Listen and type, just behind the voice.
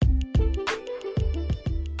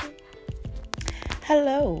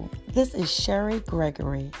Hello, this is Sherry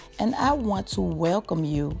Gregory, and I want to welcome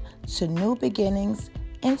you to New Beginnings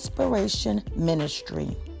Inspiration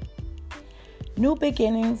Ministry. New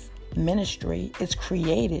Beginnings Ministry is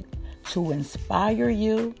created to inspire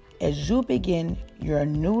you as you begin your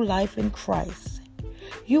new life in Christ.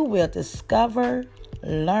 You will discover,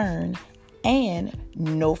 learn, and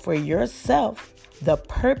know for yourself the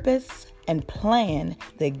purpose and plan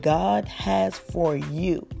that God has for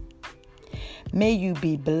you. May you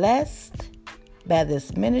be blessed by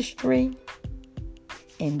this ministry.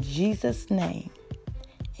 In Jesus' name,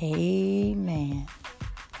 amen.